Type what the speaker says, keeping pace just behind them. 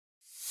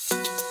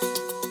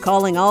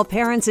Calling all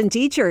parents and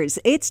teachers,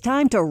 it's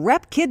time to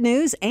rep Kid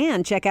News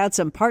and check out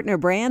some partner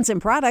brands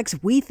and products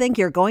we think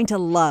you're going to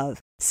love.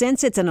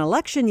 Since it's an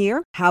election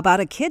year, how about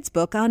a kid's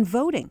book on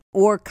voting?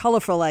 Or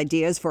colorful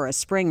ideas for a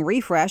spring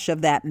refresh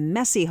of that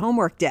messy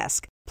homework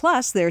desk?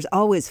 Plus, there's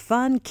always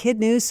fun Kid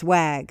News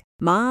swag.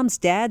 Moms,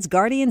 dads,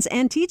 guardians,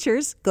 and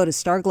teachers, go to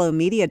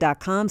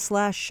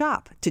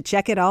starglowmedia.com/shop to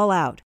check it all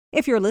out.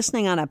 If you're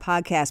listening on a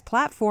podcast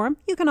platform,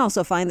 you can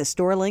also find the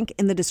store link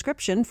in the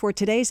description for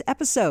today's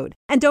episode.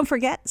 And don't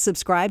forget,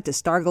 subscribe to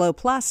Starglow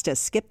Plus to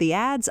skip the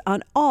ads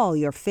on all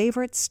your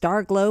favorite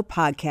Starglow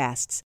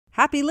podcasts.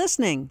 Happy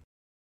listening!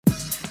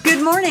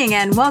 Good morning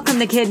and welcome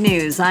to Kid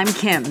News. I'm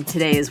Kim.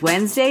 Today is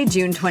Wednesday,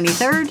 June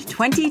 23rd,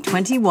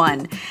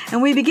 2021.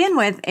 And we begin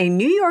with a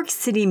New York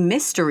City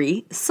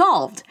mystery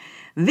solved.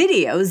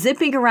 Video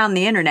zipping around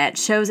the internet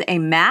shows a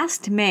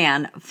masked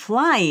man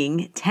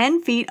flying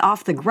 10 feet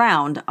off the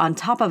ground on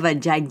top of a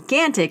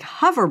gigantic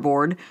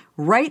hoverboard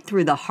right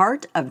through the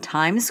heart of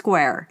Times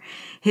Square.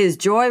 His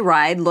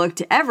joyride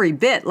looked every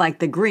bit like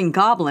the Green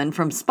Goblin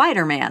from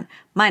Spider-Man,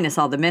 minus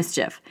all the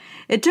mischief.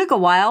 It took a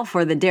while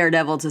for the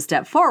Daredevil to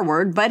step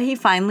forward, but he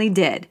finally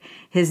did.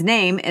 His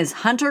name is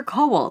Hunter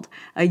Cowald,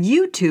 a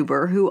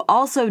YouTuber who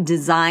also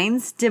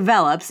designs,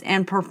 develops,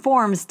 and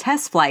performs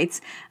test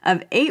flights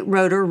of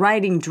 8-rotor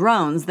riding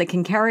drones that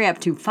can carry up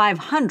to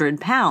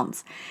 500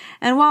 pounds.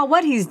 And while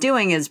what he's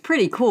doing is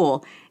pretty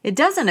cool, it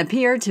doesn't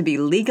appear to be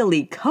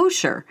legally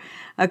kosher.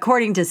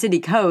 According to city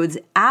codes,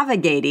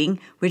 avigating,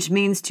 which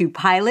means to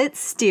pilot,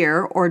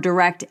 steer, or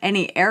direct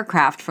any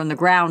aircraft from the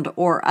ground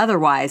or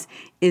otherwise,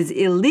 is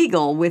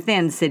illegal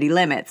within city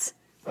limits.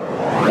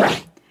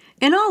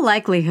 In all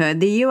likelihood,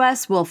 the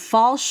U.S. will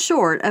fall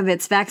short of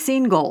its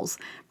vaccine goals.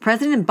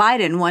 President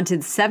Biden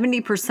wanted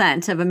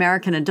 70% of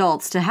American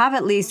adults to have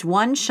at least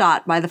one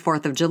shot by the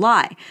 4th of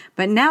July,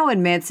 but now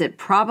admits it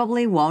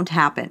probably won't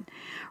happen.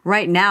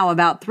 Right now,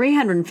 about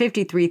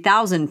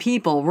 353,000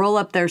 people roll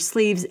up their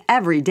sleeves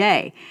every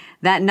day.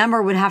 That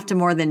number would have to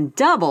more than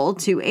double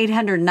to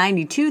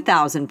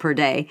 892,000 per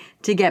day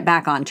to get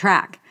back on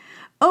track.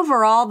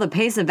 Overall, the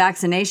pace of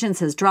vaccinations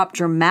has dropped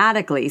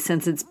dramatically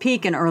since its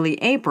peak in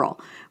early April,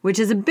 which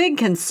is a big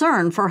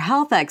concern for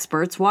health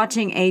experts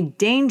watching a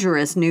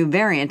dangerous new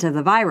variant of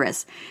the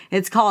virus.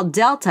 It's called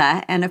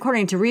Delta, and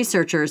according to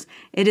researchers,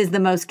 it is the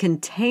most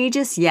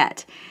contagious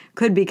yet.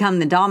 Could become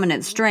the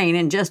dominant strain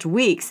in just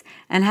weeks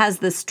and has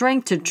the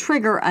strength to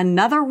trigger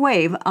another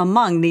wave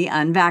among the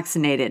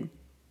unvaccinated.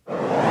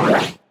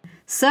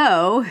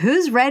 So,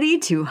 who's ready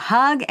to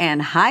hug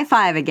and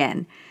high-five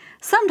again?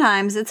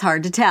 Sometimes it's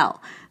hard to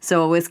tell,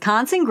 so a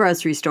Wisconsin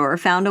grocery store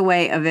found a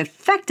way of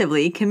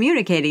effectively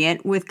communicating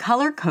it with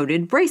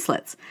color-coded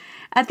bracelets.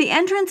 At the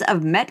entrance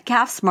of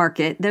Metcalf's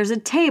Market, there's a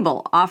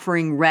table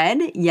offering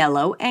red,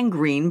 yellow, and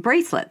green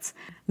bracelets.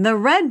 The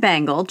red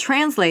bangle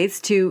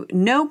translates to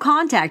 "No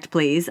contact,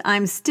 please,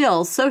 I'm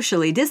still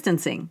socially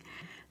distancing."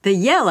 The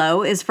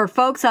yellow is for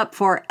folks up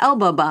for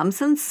elbow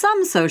bumps and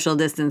some social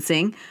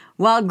distancing,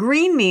 while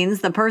green means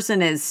the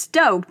person is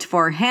stoked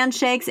for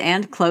handshakes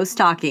and close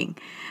talking.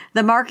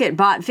 The market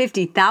bought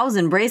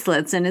 50,000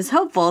 bracelets and is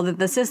hopeful that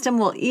the system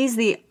will ease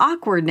the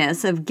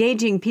awkwardness of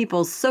gauging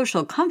people's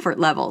social comfort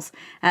levels,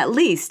 at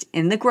least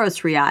in the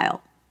grocery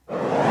aisle.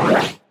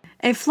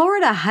 A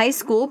Florida high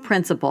school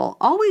principal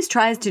always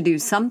tries to do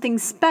something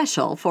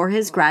special for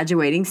his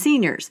graduating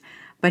seniors,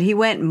 but he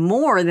went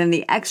more than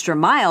the extra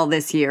mile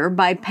this year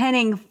by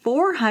penning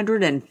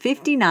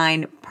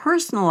 459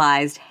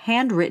 personalized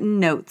handwritten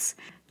notes.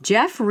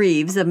 Jeff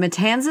Reeves of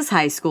Matanzas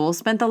High School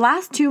spent the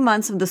last 2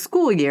 months of the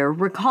school year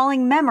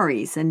recalling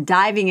memories and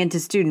diving into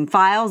student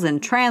files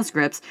and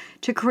transcripts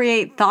to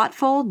create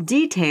thoughtful,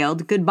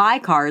 detailed goodbye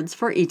cards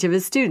for each of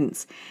his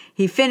students.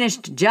 He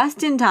finished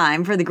just in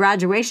time for the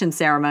graduation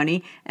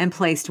ceremony and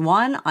placed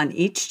one on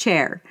each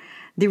chair.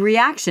 The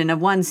reaction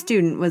of one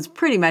student was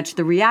pretty much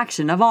the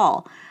reaction of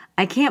all.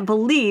 "I can't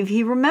believe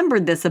he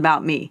remembered this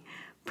about me."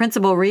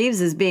 Principal Reeves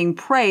is being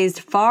praised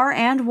far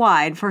and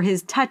wide for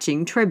his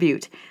touching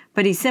tribute,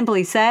 but he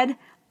simply said,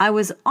 "I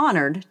was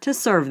honored to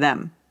serve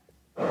them."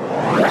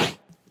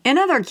 In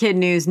other Kid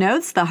News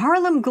notes, the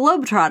Harlem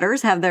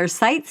Globetrotters have their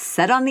sights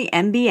set on the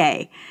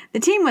NBA. The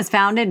team was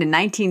founded in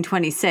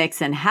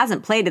 1926 and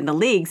hasn't played in the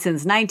league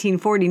since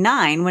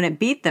 1949 when it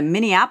beat the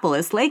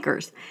Minneapolis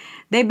Lakers.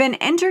 They've been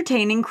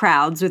entertaining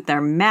crowds with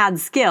their mad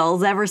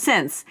skills ever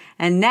since,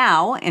 and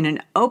now, in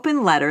an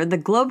open letter, the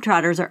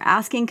Globetrotters are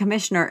asking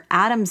Commissioner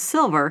Adam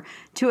Silver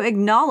to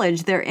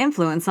acknowledge their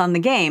influence on the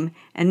game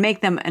and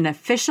make them an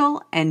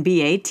official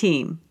NBA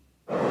team.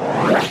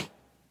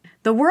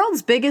 The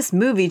world's biggest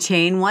movie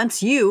chain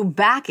wants you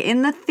back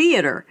in the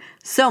theater.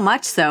 So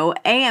much so,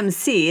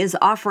 AMC is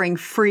offering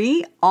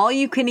free,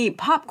 all-you-can-eat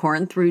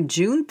popcorn through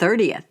June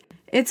 30th.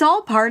 It's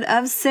all part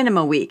of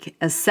Cinema Week,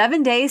 a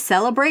 7-day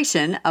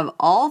celebration of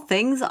all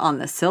things on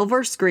the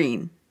silver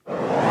screen.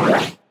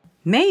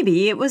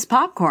 Maybe it was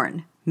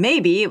popcorn.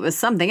 Maybe it was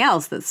something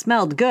else that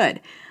smelled good.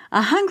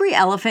 A hungry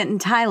elephant in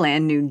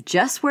Thailand knew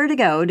just where to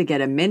go to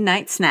get a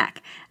midnight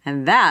snack,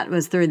 and that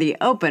was through the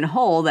open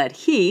hole that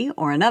he,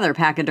 or another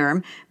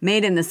pachyderm,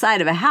 made in the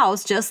side of a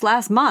house just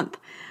last month.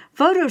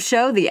 Photos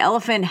show the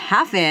elephant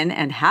half in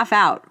and half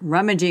out,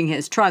 rummaging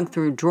his trunk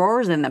through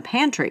drawers in the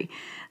pantry.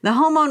 The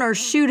homeowner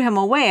shooed him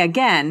away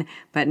again,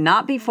 but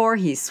not before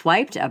he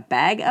swiped a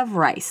bag of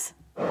rice.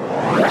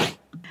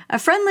 A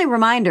friendly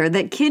reminder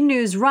that Kid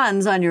News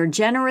runs on your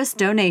generous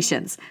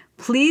donations.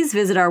 Please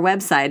visit our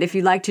website if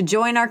you'd like to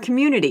join our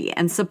community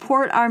and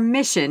support our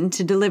mission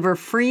to deliver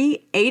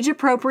free,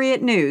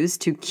 age-appropriate news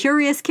to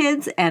curious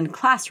kids and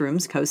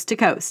classrooms coast to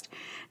coast.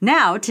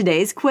 Now,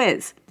 today's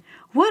quiz.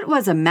 What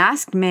was a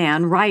masked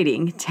man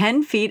riding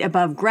 10 feet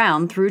above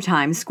ground through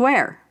Times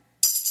Square?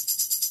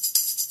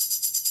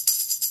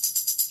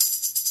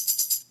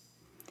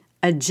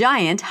 A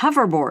giant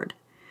hoverboard.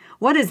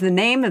 What is the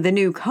name of the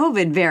new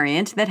COVID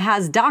variant that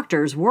has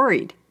doctors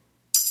worried?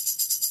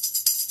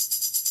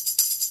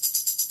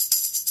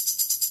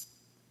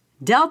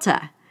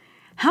 Delta.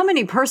 How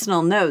many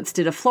personal notes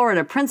did a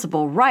Florida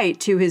principal write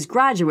to his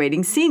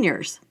graduating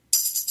seniors?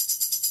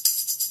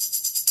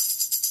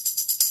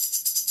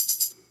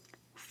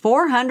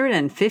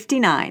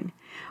 459.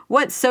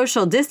 What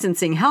social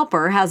distancing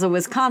helper has a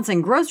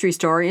Wisconsin grocery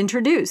store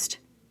introduced?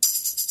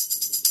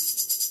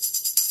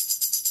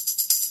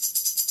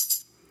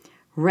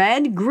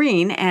 Red,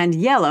 green, and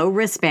yellow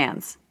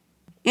wristbands.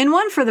 In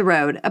One for the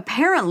Road,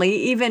 apparently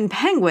even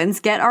penguins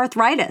get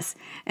arthritis.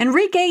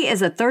 Enrique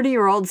is a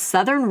 30-year-old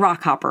southern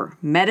rockhopper.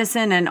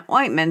 Medicine and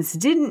ointments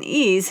didn't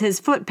ease his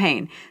foot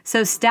pain,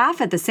 so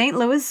staff at the St.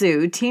 Louis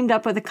Zoo teamed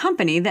up with a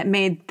company that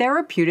made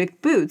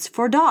therapeutic boots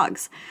for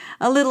dogs.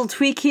 A little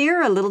tweak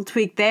here, a little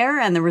tweak there,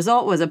 and the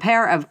result was a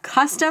pair of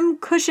custom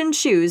cushioned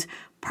shoes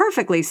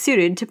perfectly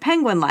suited to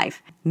penguin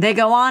life. They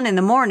go on in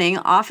the morning,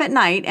 off at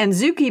night, and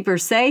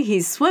zookeepers say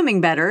he's swimming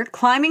better,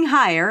 climbing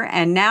higher,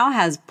 and now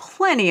has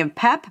plenty of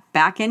pep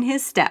back in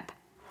his step.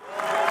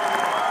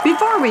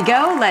 Before we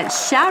go,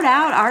 let's shout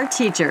out our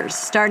teachers,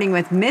 starting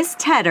with Miss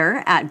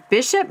Tedder at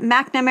Bishop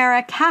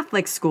McNamara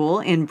Catholic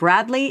School in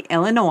Bradley,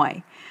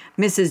 Illinois.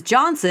 Mrs.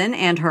 Johnson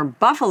and her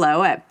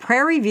buffalo at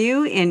Prairie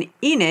View in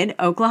Enid,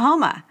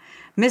 Oklahoma.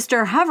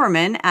 Mr.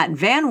 Hoverman at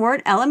Van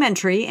Wert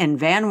Elementary in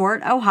Van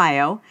Wert,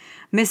 Ohio.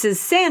 Mrs.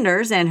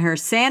 Sanders and her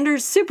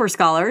Sanders Super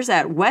Scholars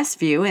at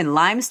Westview in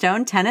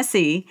Limestone,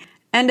 Tennessee.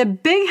 And a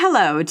big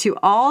hello to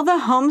all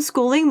the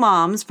homeschooling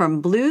moms from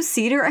Blue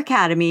Cedar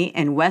Academy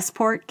in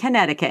Westport,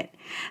 Connecticut.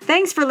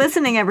 Thanks for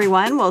listening,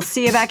 everyone. We'll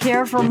see you back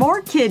here for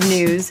more Kid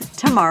News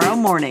tomorrow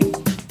morning.